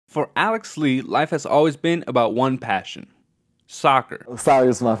For Alex Lee, life has always been about one passion: soccer. Soccer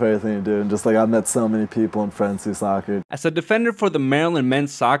is my favorite thing to do, and just like I've met so many people and friends through soccer. As a defender for the Maryland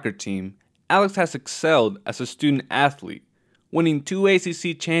men's soccer team, Alex has excelled as a student athlete, winning 2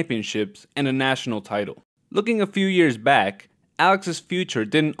 ACC championships and a national title. Looking a few years back, Alex's future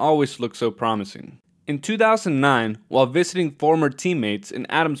didn't always look so promising. In 2009, while visiting former teammates in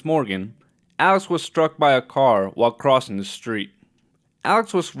Adams Morgan, Alex was struck by a car while crossing the street.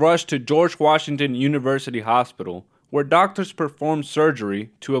 Alex was rushed to George Washington University Hospital, where doctors performed surgery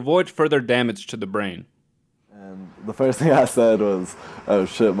to avoid further damage to the brain. And the first thing I said was, "Oh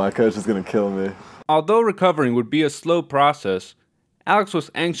shit, my coach is gonna kill me." Although recovering would be a slow process, Alex was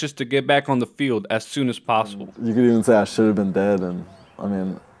anxious to get back on the field as soon as possible. You could even say I should have been dead, and I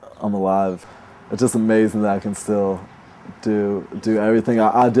mean, I'm alive. It's just amazing that I can still do everything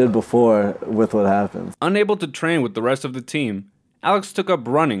I did before with what happened. Unable to train with the rest of the team, Alex took up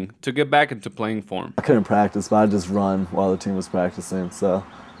running to get back into playing form. I couldn't practice, but I'd just run while the team was practicing, so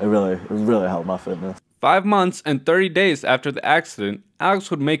it really helped my fitness. 5 months and 30 days after the accident,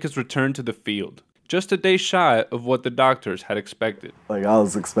 Alex would make his return to the field, just a day shy of what the doctors had expected. Like I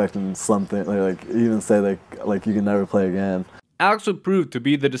was expecting something, like even say like you can never play again. Alex would prove to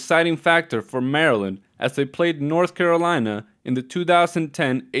be the deciding factor for Maryland as they played North Carolina in the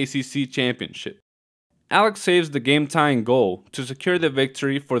 2010 ACC Championship. Alex saves the game-tying goal to secure the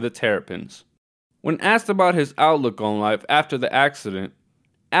victory for the Terrapins. When asked about his outlook on life after the accident,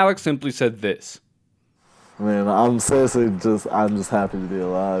 Alex simply said this: I mean, I'm just happy to be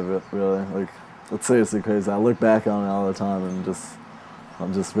alive, really. Like, it's seriously crazy. I look back on it all the time and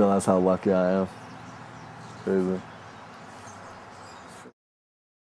I just realize how lucky I am. Crazy.